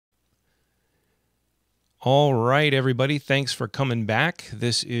All right, everybody, thanks for coming back.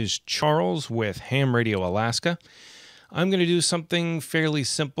 This is Charles with Ham Radio Alaska. I'm going to do something fairly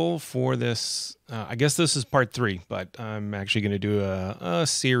simple for this. I guess this is part 3, but I'm actually going to do a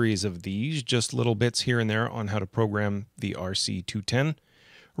series of these, just little bits here and there on how to program the RC210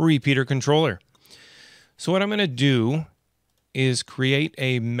 repeater controller. So what I'm going to do is create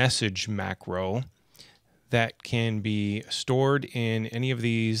a message macro that can be stored in any of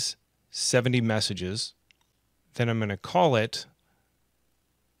these 70 messages. Then I'm going to call it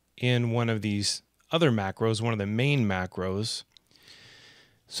in one of these other macros, one of the main macros.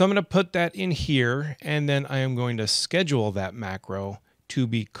 So I'm going to put that in here, and then I am going to schedule that macro to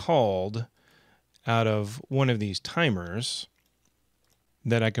be called out of one of these timers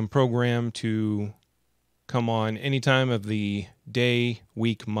that I can program to come on any time of the day,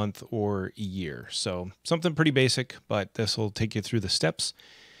 week, month, or year. So something pretty basic, but this will take you through the steps,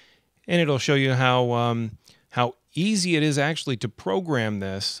 and it'll show you how easy it is actually to program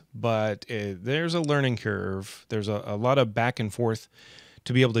this, but there's a learning curve. There's a lot of back and forth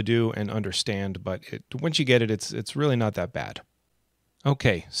to be able to do and understand, but once you get it, it's really not that bad.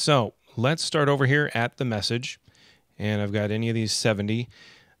 Okay, so let's start over here at the message, and I've got any of these 70.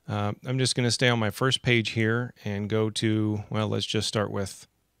 I'm just going to stay on my first page here and go to, well, let's just start with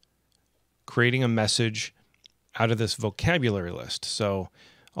creating a message out of this vocabulary list. So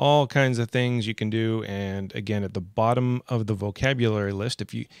all kinds of things you can do, and again, at the bottom of the vocabulary list,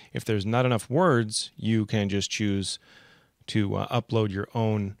 if there's not enough words, you can just choose to upload your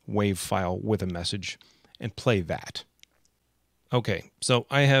own WAV file with a message and play that. Okay, so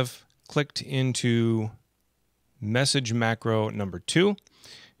I have clicked into message macro number 2,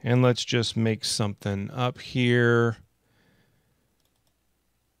 and let's just make something up here.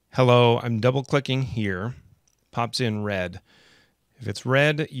 Hello, I'm double clicking here, pops in red. If it's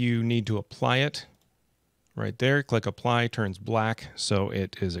red, you need to apply it right there. Click apply, turns black, so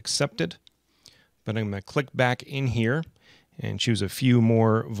it is accepted. But I'm going to click back in here and choose a few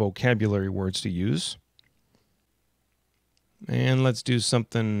more vocabulary words to use. And let's do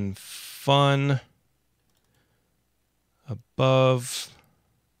something fun. Above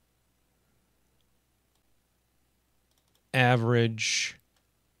average.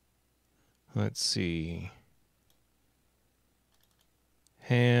 Let's see.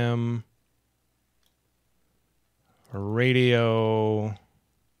 Ham radio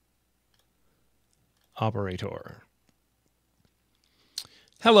operator.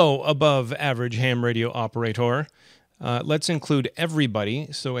 Hello, above average ham radio operator. Let's include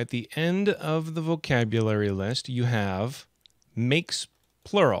everybody. So at the end of the vocabulary list, you have makes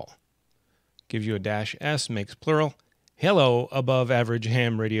plural. Gives you a -s, makes plural. Hello, above average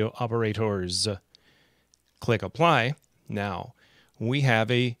ham radio operators. Click apply. Now, we have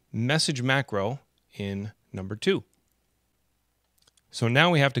a message macro in number 2. So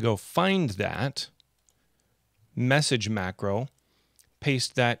now we have to go find that message macro,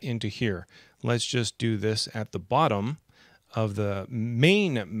 paste that into here. Let's just do this at the bottom of the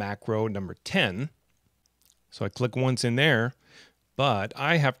main macro number 10. So I click once in there, but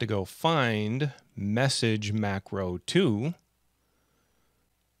I have to go find message macro 2.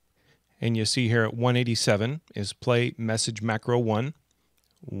 And you see here at 187 is play message macro 1.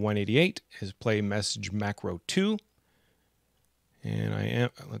 188 is play message macro 2.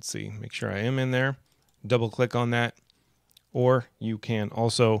 And let's see, make sure I am in there. Double click on that. Or you can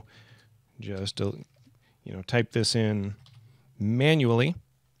also just, type this in manually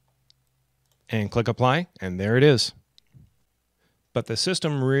and click apply, and there it is. But the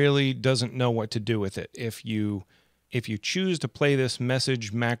system really doesn't know what to do with it. If you choose to play this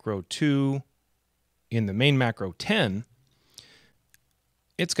message macro 2 in the main macro 10,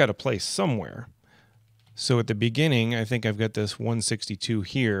 it's got to play somewhere. So at the beginning, I think I've got this 162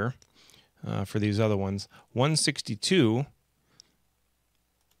 here for these other ones. 162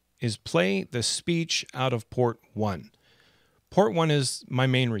 is play the speech out of port 1. Port 1 is my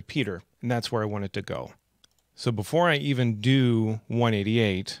main repeater, and that's where I want it to go. So before I even do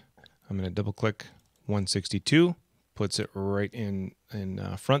 188, I'm going to double click 162. Puts it right in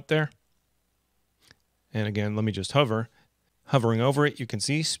front there. And again, let me just hover. Hovering over it, you can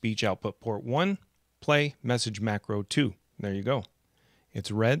see speech output port 1, play message macro 2. There you go. It's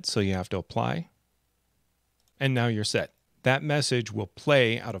red, so you have to apply. And now you're set. That message will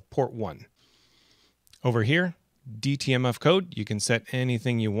play out of port 1. Over here, DTMF code, you can set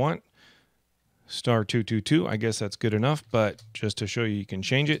anything you want. *222, I guess that's good enough, but just to show you, you can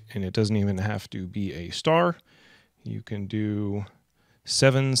change it, and it doesn't even have to be a star. You can do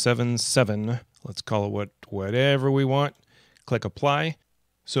 777. Let's call it whatever we want. Click apply.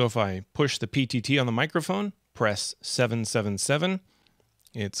 So if I push the PTT on the microphone, press 777,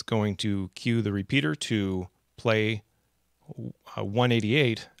 it's going to cue the repeater to play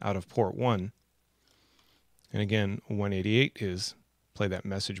 188 out of port 1. And again, 188 is play that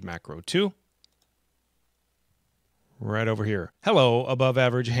message macro 2. Right over here. Hello, above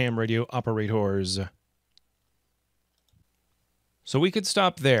average ham radio operators. So we could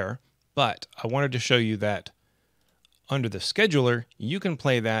stop there, but I wanted to show you that under the scheduler, you can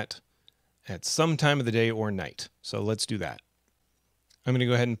play that at some time of the day or night. So let's do that. I'm going to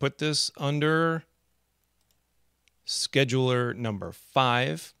go ahead and put this under scheduler number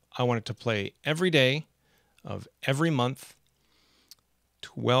 5. I want it to play every day of every month.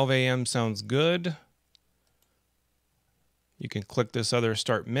 12 a.m. sounds good. You can click this other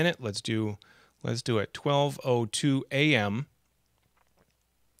start minute. Let's do it 12:02 a.m.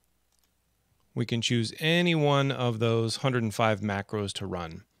 We can choose any one of those 105 macros to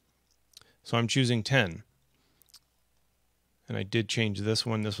run. So I'm choosing 10. And I did change this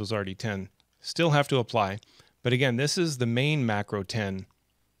one. This was already 10. Still have to apply. But again, this is the main macro 10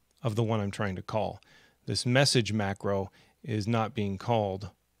 of the one I'm trying to call. This message macro is not being called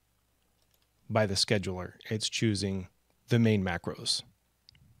by the scheduler. It's choosing the main macros.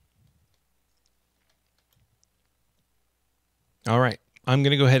 All right, I'm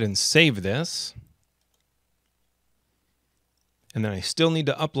going to go ahead and save this. And then I still need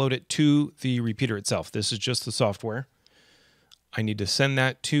to upload it to the repeater itself. This is just the software. I need to send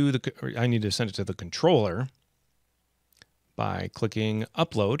that to I need to send it to the controller by clicking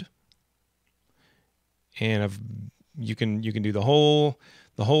upload. And you can do the whole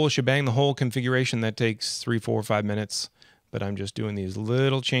shebang, the whole configuration. That takes 3, 4, 5 minutes. But I'm just doing these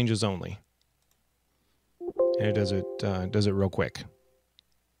little changes only. And it does it real quick.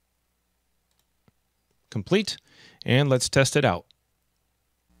 Complete. And let's test it out.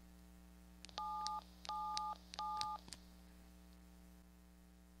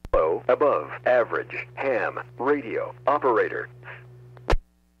 Low, above, average, ham, radio, operator.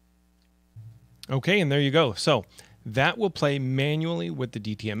 Okay, and there you go. So that will play manually with the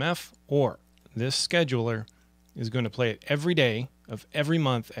DTMF, or this scheduler is going to play it every day of every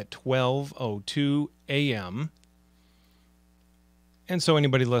month at 12:02 a.m. And so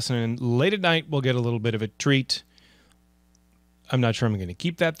anybody listening late at night will get a little bit of a treat. I'm not sure I'm going to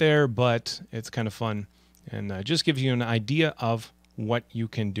keep that there, but it's kind of fun and just gives you an idea of what you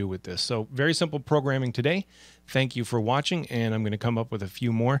can do with this. So very simple programming today. Thank you for watching, and I'm going to come up with a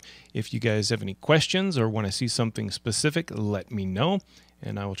few more. If you guys have any questions or want to see something specific, let me know,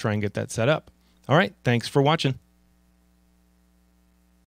 and I will try and get that set up. All right, thanks for watching.